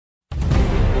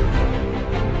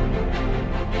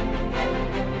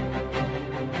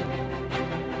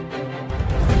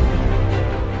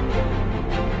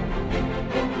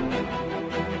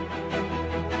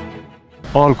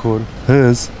alkol,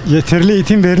 hız, yeterli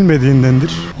eğitim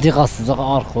verilmediğindendir. Dikkatsizlik,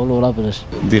 alkol olabilir.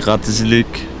 Dikkatsizlik,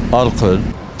 alkol.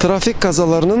 Trafik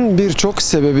kazalarının birçok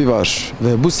sebebi var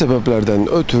ve bu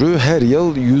sebeplerden ötürü her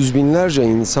yıl yüz binlerce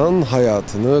insan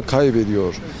hayatını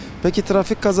kaybediyor. Peki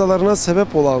trafik kazalarına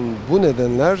sebep olan bu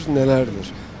nedenler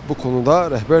nelerdir? Bu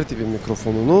konuda Rehber TV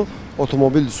mikrofonunu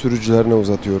otomobil sürücülerine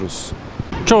uzatıyoruz.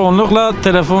 Çoğunlukla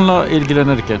telefonla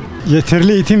ilgilenirken.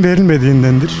 Yeterli eğitim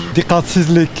verilmediğindendir.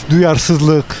 Dikkatsizlik,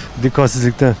 duyarsızlık.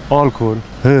 dikkatsizlikten, alkol,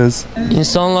 hız.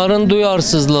 İnsanların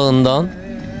duyarsızlığından,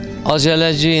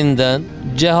 aceleciğinden,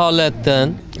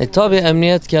 cehaletten, tabi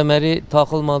emniyet kemeri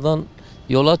takılmadan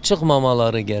yola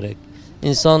çıkmamaları gerek.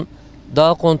 İnsan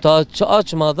daha kontağı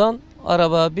açmadan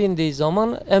arabaya bindiği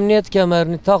zaman emniyet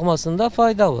kemerini takmasında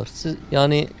fayda var.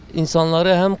 Yani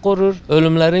insanları hem korur,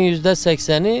 ölümlerin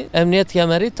 %80'i emniyet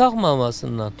kemeri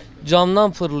takmamasından.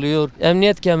 Camdan fırlıyor,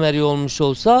 emniyet kemeri olmuş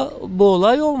olsa bu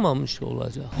olay olmamış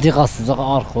olacak. Dikkatsizlik,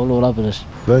 alkol olabilir.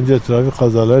 Bence trafik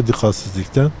kazaları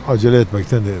dikkatsizlikten, acele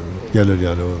etmekten de gelir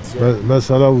yani.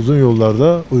 Mesela uzun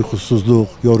yollarda uykusuzluk,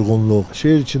 yorgunluk,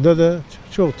 şehir içinde de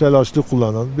çok telaşlı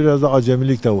kullanan, biraz da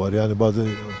acemilik de var. Yani bazen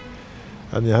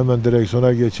hani hemen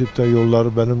direksiyona geçip de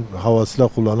yolları benim havasıyla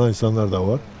kullanan insanlar da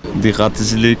var.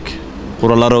 Dikkatsizlik,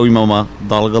 kurallara uymama,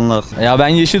 dalgınlık. Ya ben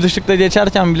yeşil ışıkta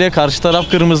geçerken bile karşı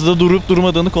taraf kırmızıda durup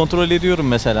durmadığını kontrol ediyorum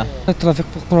mesela. Trafik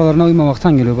kurallarına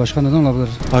uymamaktan geliyor. Başka neden olabilir?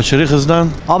 Aşırı hızdan.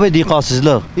 Abi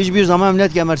dikkatsizlik. Hiçbir zaman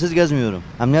emniyet kemersiz gezmiyorum.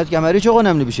 Emniyet kemeri çok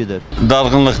önemli bir şeydir.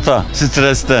 Dalgınlıkta,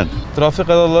 stresten. Trafik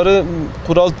kazaları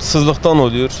kuralsızlıktan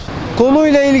oluyor.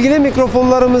 Konuyla ilgili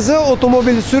mikrofonlarımızı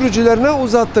otomobil sürücülerine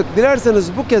uzattık.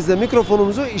 Dilerseniz bu kez de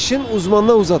mikrofonumuzu işin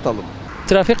uzmanına uzatalım.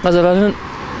 Trafik kazalarının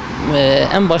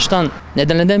en baştan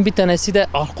nedenlerden bir tanesi de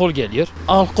alkol geliyor.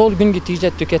 Alkol gün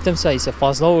gittikçe tüketim sayısı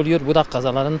fazla oluyor. Bu da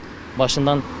kazaların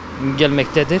başından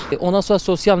gelmektedir. Ondan sonra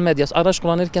sosyal medya, araç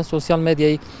kullanırken sosyal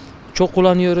medyayı çok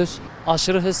kullanıyoruz.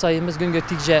 Aşırı hız sayımız gün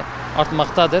gittikçe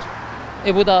artmaktadır.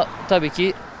 Bu da tabii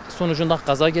ki sonucunda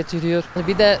kaza getiriyor.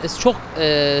 Bir de çok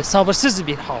sabırsız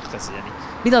bir halkız yani.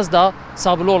 Biraz daha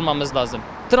sabırlı olmamız lazım.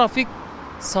 Trafik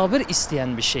sabır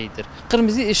isteyen bir şeydir.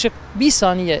 Kırmızı ışık bir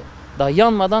saniye daha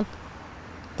yanmadan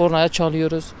kornaya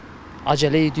çalıyoruz,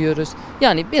 acele ediyoruz.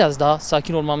 Yani biraz daha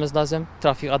sakin olmamız lazım.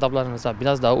 Trafik adablarımıza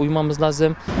biraz daha uymamız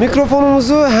lazım.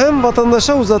 Mikrofonumuzu hem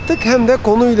vatandaşa uzattık hem de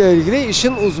konuyla ilgili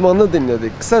işin uzmanını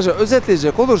dinledik. Kısaca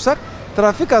özetleyecek olursak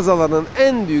trafik kazalarının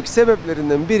en büyük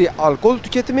sebeplerinden biri alkol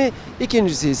tüketimi,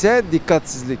 ikincisi ise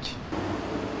dikkatsizlik.